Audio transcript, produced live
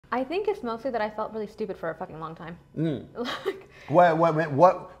I think it's mostly that I felt really stupid for a fucking long time. Like,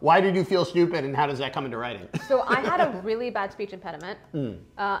 Why did you feel stupid, and how does that come into writing? so I had a really bad speech impediment, and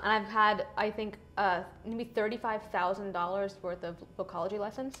I've had, I think, maybe $35,000 worth of vocology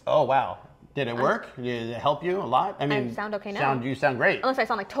lessons. Oh, wow. Did it work? Did it help you a lot? I mean, I sound okay now. You sound great. Unless I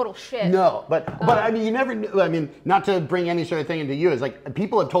sound like total shit. No, but I mean, you never knew. I mean, not to bring any sort of thing into you, is like,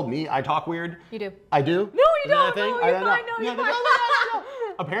 people have told me I talk weird. You do. I do? No, you don't. No, No, you're fine. No, you're fine. No.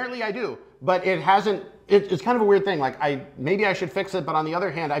 Apparently I do, but it hasn't. It's kind of a weird thing. Like, maybe I should fix it, but on the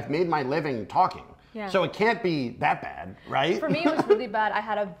other hand, I've made my living talking. Yeah. So it can't be that bad, right? For me, it was really bad. I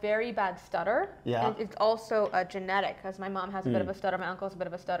had a very bad stutter. Yeah. And it's also genetic, because my mom has a bit of a stutter, my uncle has a bit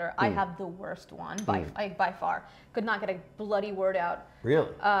of a stutter. I have the worst one by far. Could not get a bloody word out.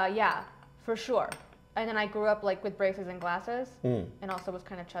 Really? Yeah, for sure. And then I grew up like with braces and glasses, and also was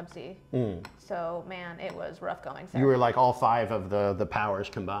kind of chubsy. So man, it was rough going. Sarah. You were like all 5 of the powers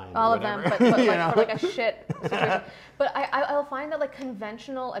combined. All of them, but like, for like a shit situation. But I'll find that like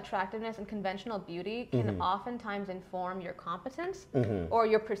conventional attractiveness and conventional beauty can oftentimes inform your competence or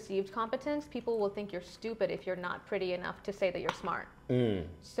your perceived competence. People will think you're stupid if you're not pretty enough to say that you're smart.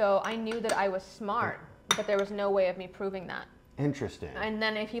 So I knew that I was smart, but there was no way of me proving that. Interesting. And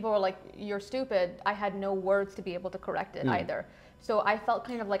then if people were like, you're stupid, I had no words to be able to correct it either. So I felt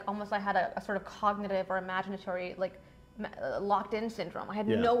kind of like almost I had a sort of cognitive or imaginatory like locked in syndrome. I had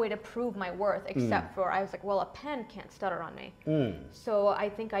no way to prove my worth except for, I was like, well, a pen can't stutter on me. So I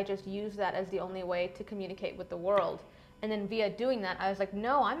think I just used that as the only way to communicate with the world. And then via doing that, I was like,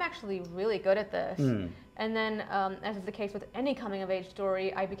 no, I'm actually really good at this. And then, as is the case with any coming of age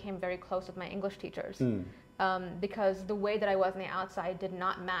story, I became very close with my English teachers. Because the way that I was on the outside did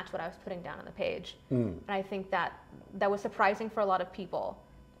not match what I was putting down on the page. And I think that was surprising for a lot of people,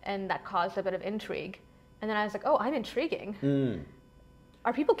 and that caused a bit of intrigue. And then I was like, oh, I'm intriguing.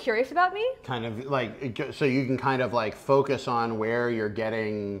 Are people curious about me? Kind of like, so you can kind of like focus on where you're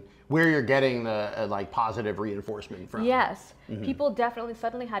getting the like positive reinforcement from. Yes. People definitely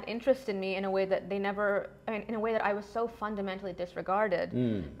suddenly had interest in me in a way that they never, in a way that I was so fundamentally disregarded.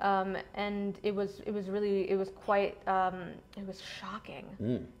 And it was quite, it was shocking.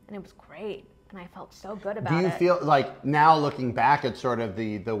 And it was great. And I felt so good about it. Do you feel like, now looking back at sort of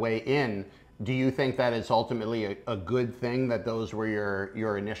the way in, do you think that it's ultimately a good thing that those were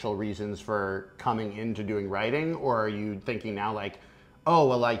your initial reasons for coming into doing writing? Or are you thinking now like, oh,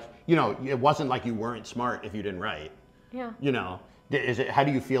 well, like, you know, it wasn't like you weren't smart if you didn't write. Yeah. You know, how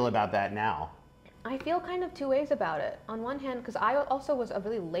do you feel about that now? I feel kind of 2 ways about it. On one hand, because I also was a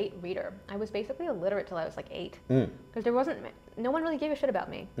really late reader. I was basically illiterate till I was like 8. Because no one really gave a shit about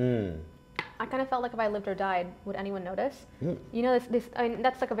me. I kind of felt like if I lived or died, would anyone notice? You know, I mean,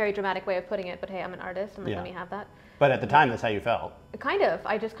 that's like a very dramatic way of putting it, but hey, I'm an artist, and like, let me have that. But at the time, that's how you felt. Kind of.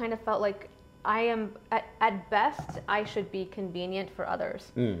 I just kind of felt like I am, at best, I should be convenient for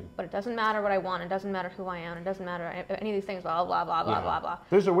others. But it doesn't matter what I want. It doesn't matter who I am. It doesn't matter any of these things, blah, blah, blah, blah, blah, blah.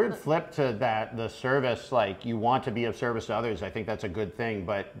 There's a weird flip to that, the service, like you want to be of service to others. I think that's a good thing,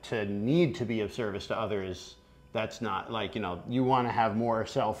 but to need to be of service to others, that's not, like, you know, you want to have more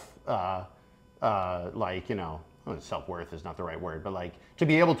like, you know, self-worth is not the right word, but like to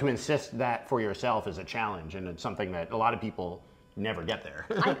be able to insist that for yourself is a challenge, and it's something that a lot of people never get there.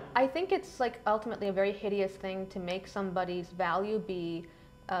 I think it's like ultimately a very hideous thing to make somebody's value be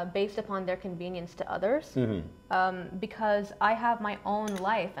based upon their convenience to others, because I have my own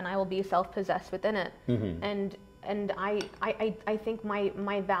life and I will be self-possessed within it, and I think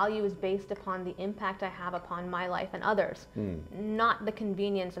my value is based upon the impact I have upon my life and others, not the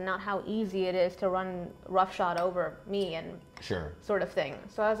convenience and not how easy it is to run roughshod over me and sort of thing.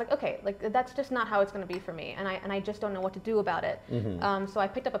 So I was like, okay, like that's just not how it's going to be for me, and I just don't know what to do about it. So I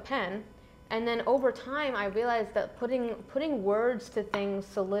picked up a pen, and then over time I realized that putting words to things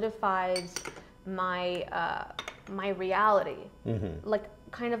solidifies my my reality. Like,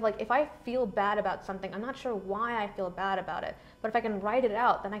 kind of like, if I feel bad about something, I'm not sure why I feel bad about it, but if I can write it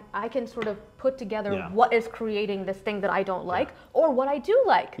out, then I can sort of put together what is creating this thing that I don't like, or what I do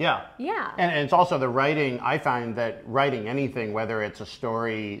like. And it's also the writing. I find that writing anything, whether it's a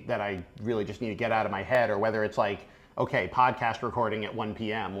story that I really just need to get out of my head, or whether it's like, okay, podcast recording at 1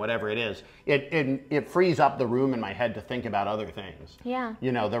 p.m., whatever it is, it frees up the room in my head to think about other things.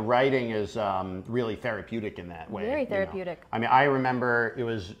 You know, the writing is really therapeutic in that way. Very therapeutic. You know? I mean, I remember it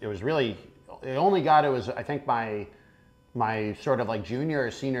was really, I think my sort of like junior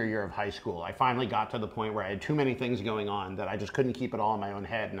or senior year of high school. I finally got to the point where I had too many things going on that I just couldn't keep it all in my own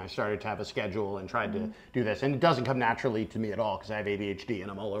head, and I started to have a schedule and tried to do this. And it doesn't come naturally to me at all because I have ADHD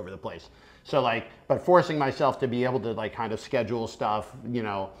and I'm all over the place. So like, but forcing myself to be able to like kind of schedule stuff, you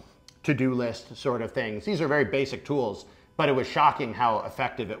know, to-do list sort of things. These are very basic tools, but it was shocking how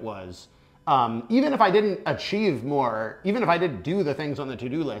effective it was. Even if I didn't achieve more, even if I didn't do the things on the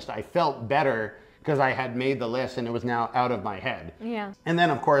to-do list, I felt better because I had made the list and it was now out of my head. Yeah. And then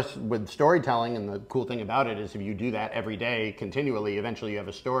of course with storytelling, and the cool thing about it is if you do that every day continually, eventually you have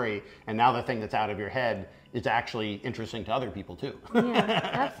a story, and now the thing that's out of your head is actually interesting to other people too. Yeah,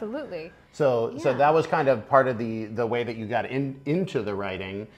 absolutely. So that was kind of part of the way that you got into the writing.